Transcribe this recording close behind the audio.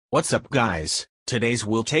What's up guys, today's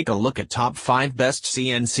we'll take a look at top 5 best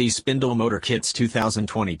CNC spindle motor kits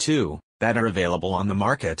 2022, that are available on the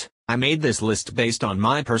market. I made this list based on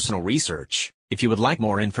my personal research. If you would like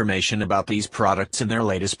more information about these products and their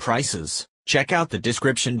latest prices, check out the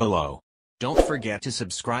description below. Don't forget to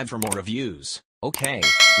subscribe for more reviews. Okay,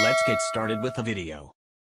 let's get started with the video.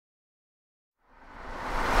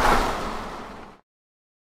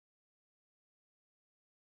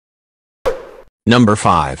 Number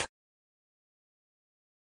 5.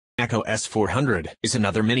 CNC S400 is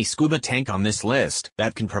another mini scuba tank on this list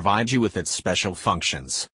that can provide you with its special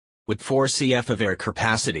functions. With 4 cf of air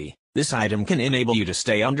capacity, this item can enable you to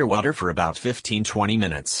stay underwater for about 15-20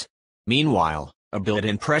 minutes. Meanwhile, a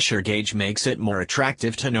built-in pressure gauge makes it more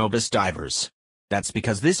attractive to novice divers. That's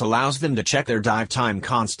because this allows them to check their dive time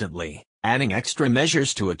constantly, adding extra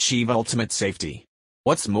measures to achieve ultimate safety.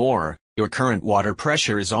 What's more, your current water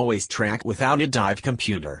pressure is always tracked without a dive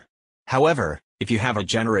computer. However, if you have a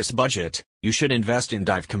generous budget, you should invest in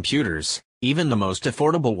dive computers, even the most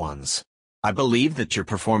affordable ones. I believe that your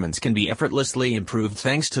performance can be effortlessly improved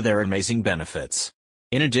thanks to their amazing benefits.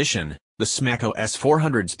 In addition, the CNC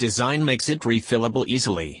S400's design makes it refillable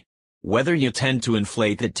easily. Whether you tend to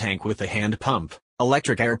inflate the tank with a hand pump,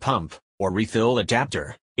 electric air pump, or refill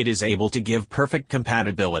adapter, it is able to give perfect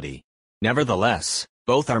compatibility. Nevertheless,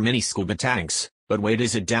 both are mini scuba tanks, but weight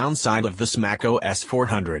is a downside of the CNC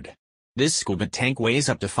S400. This scuba tank weighs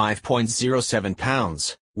up to 5.07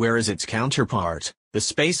 pounds, whereas its counterpart, the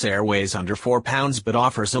Space Air, weighs under 4 pounds but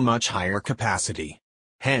offers a much higher capacity.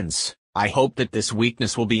 Hence, I hope that this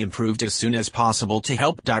weakness will be improved as soon as possible to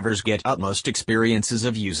help divers get utmost experiences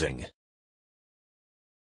of using.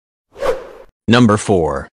 Number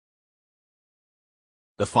 4.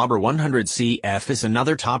 The Faber 100 CF is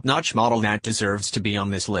another top-notch model that deserves to be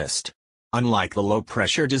on this list. Unlike the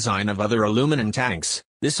low-pressure design of other aluminum tanks,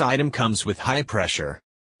 this item comes with high pressure.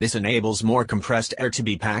 This enables more compressed air to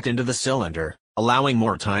be packed into the cylinder, allowing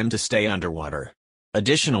more time to stay underwater.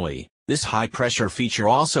 Additionally, this high-pressure feature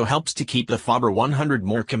also helps to keep the Faber 100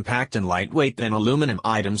 more compact and lightweight than aluminum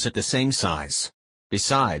items at the same size.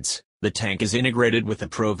 Besides, the tank is integrated with a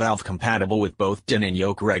Pro valve compatible with both din and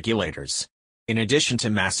yoke regulators. In addition to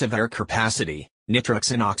massive air capacity,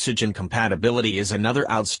 nitrox and oxygen compatibility is another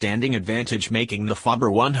outstanding advantage, making the Faber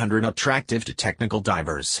 100 attractive to technical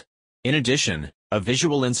divers. In addition, a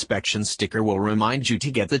visual inspection sticker will remind you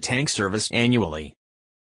to get the tank serviced annually.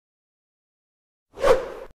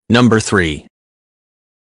 Number 3.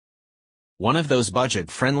 One of those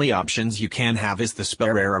budget-friendly options you can have is the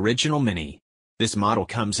Spare Air Original Mini. This model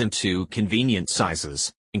comes in 2 convenient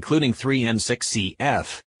sizes, including 3 and 6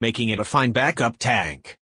 cf, making it a fine backup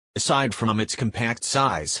tank. Aside from its compact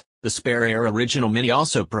size, the Spare Air Original Mini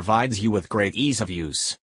also provides you with great ease of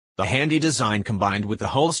use. The handy design combined with the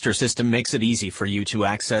holster system makes it easy for you to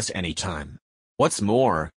access anytime. What's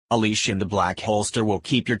more, a leash in the black holster will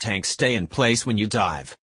keep your tank stay in place when you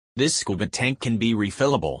dive. This scuba tank can be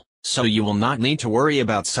refillable, so you will not need to worry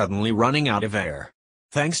about suddenly running out of air.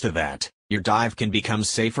 Thanks to that, your dive can become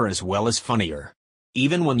safer as well as funnier.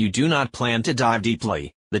 Even when you do not plan to dive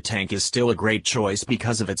deeply, the tank is still a great choice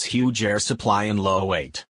because of its huge air supply and low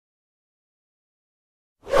weight.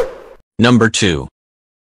 Number 2.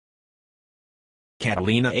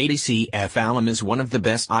 Catalina 80 CF Alum is one of the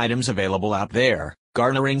best items available out there,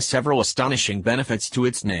 garnering several astonishing benefits to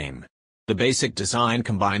its name. The basic design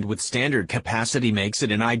combined with standard capacity makes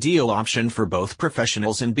it an ideal option for both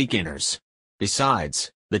professionals and beginners. Besides,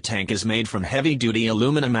 the tank is made from heavy-duty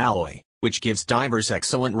aluminum alloy, which gives divers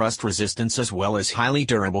excellent rust resistance as well as highly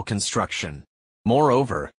durable construction.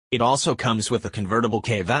 Moreover, it also comes with a convertible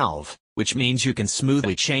K-valve, which means you can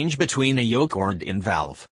smoothly change between a yoke or din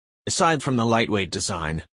valve. Aside from the lightweight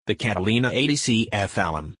design, the Catalina 80 CF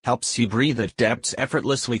Alum helps you breathe at depths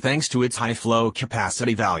effortlessly thanks to its high flow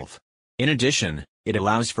capacity valve. In addition, it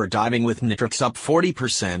allows for diving with nitrox up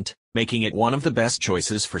 40%, making it one of the best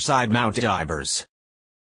choices for side-mount divers.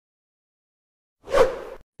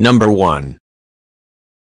 Number 1.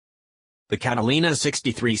 The Catalina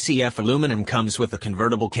 63 CF aluminum comes with a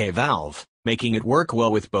convertible K-valve, making it work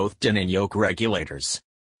well with both din and yoke regulators.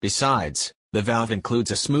 Besides, the valve includes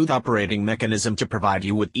a smooth operating mechanism to provide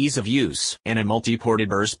you with ease of use and a multi-ported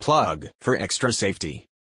burst plug for extra safety.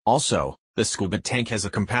 Also, the scuba tank has a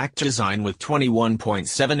compact design with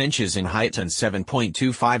 21.7 inches in height and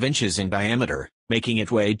 7.25 inches in diameter, making it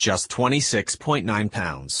weigh just 26.9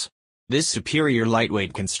 pounds. This superior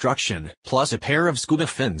lightweight construction, plus a pair of scuba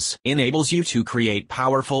fins, enables you to create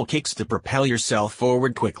powerful kicks to propel yourself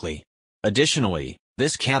forward quickly. Additionally,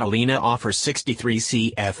 this Catalina offers 63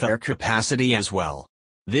 cf air capacity as well.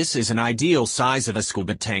 This is an ideal size of a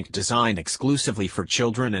scuba tank designed exclusively for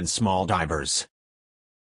children and small divers.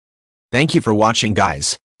 Thank you for watching,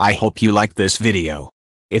 guys. I hope you liked this video.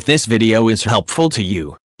 If this video is helpful to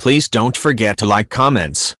you, please don't forget to like,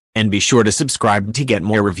 comments, and be sure to subscribe to get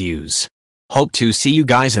more reviews. Hope to see you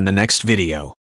guys in the next video.